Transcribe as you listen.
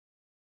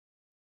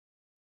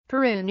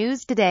Peru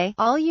News Today,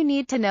 all you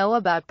need to know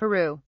about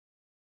Peru.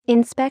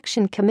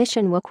 Inspection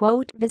Commission will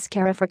quote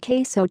Vizcarra for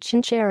Caso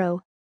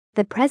Chinchero.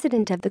 The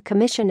president of the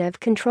Commission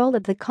of Control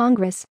of the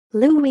Congress,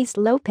 Luis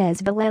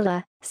Lopez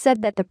Vilela,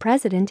 said that the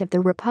president of the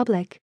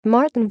Republic,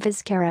 Martin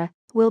Vizcarra,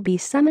 will be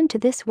summoned to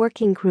this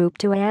working group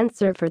to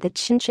answer for the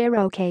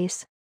Chinchero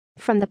case.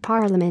 From the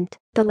parliament,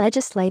 the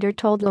legislator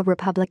told La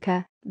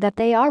Repubblica that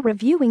they are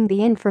reviewing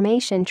the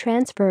information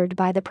transferred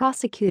by the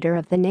prosecutor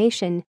of the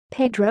nation,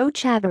 Pedro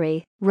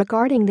Chavarri,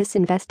 regarding this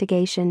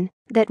investigation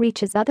that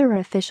reaches other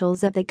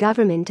officials of the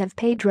government of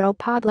Pedro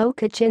Pablo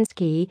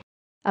Kuczynski.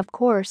 Of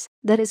course,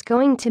 that is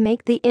going to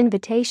make the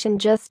invitation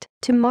just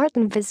to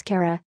Martin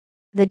Vizcarra.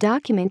 The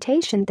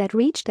documentation that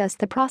reached us,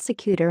 the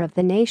prosecutor of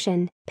the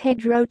nation,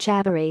 Pedro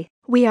Chavarri,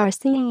 we are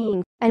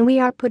seeing, and we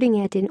are putting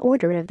it in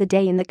order of the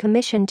day in the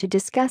commission to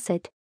discuss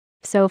it.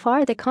 So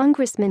far the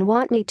congressmen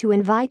want me to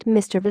invite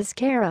Mr.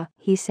 Vizcarra,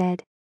 he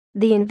said.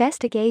 The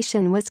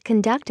investigation was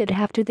conducted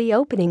after the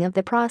opening of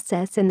the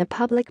process in the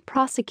public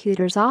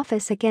prosecutor's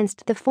office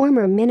against the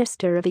former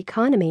Minister of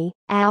Economy,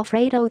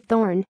 Alfredo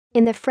Thorne,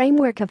 in the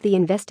framework of the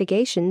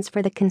investigations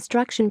for the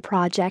construction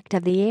project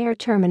of the air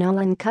terminal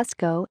in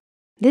Cusco.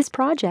 This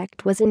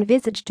project was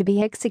envisaged to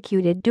be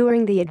executed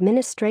during the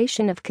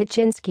administration of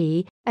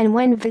Kuczynski and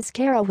when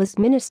Vizcarra was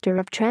Minister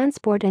of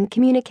Transport and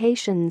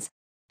Communications.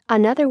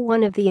 Another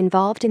one of the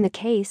involved in the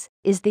case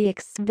is the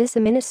ex-vice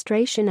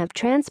administration of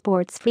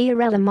Transport's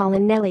Fiorella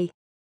Molinelli.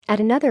 At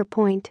another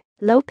point,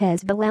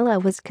 Lopez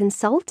Vilela was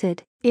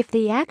consulted if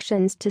the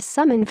actions to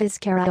summon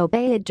Vizcarra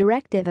obey a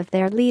directive of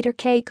their leader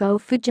Keiko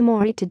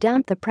Fujimori to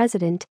dump the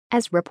president,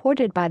 as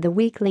reported by the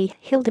weekly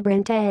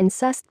Hildebrand and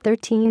Sus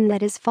 13.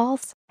 That is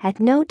false. At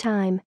no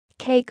time,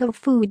 Keiko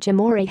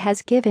Fujimori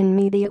has given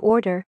me the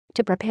order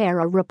to prepare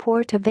a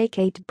report to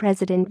vacate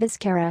President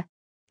Vizcarra.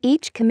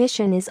 Each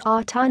commission is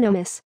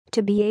autonomous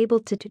to be able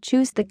to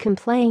choose the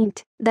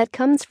complaint that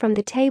comes from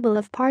the table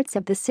of parts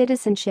of the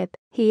citizenship,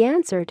 he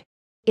answered.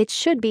 It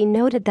should be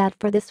noted that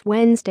for this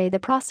Wednesday the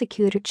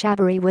prosecutor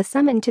Chavarri was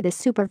summoned to the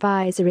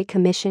Supervisory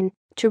Commission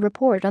to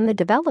report on the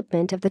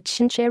development of the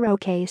Chinchero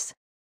case.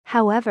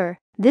 However,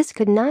 this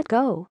could not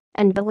go,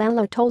 and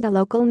Vilela told a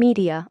local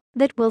media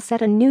that will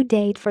set a new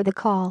date for the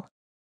call.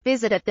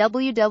 Visit at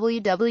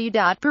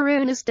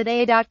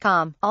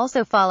www.perunewstoday.com.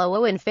 Also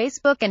follow on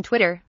Facebook and Twitter.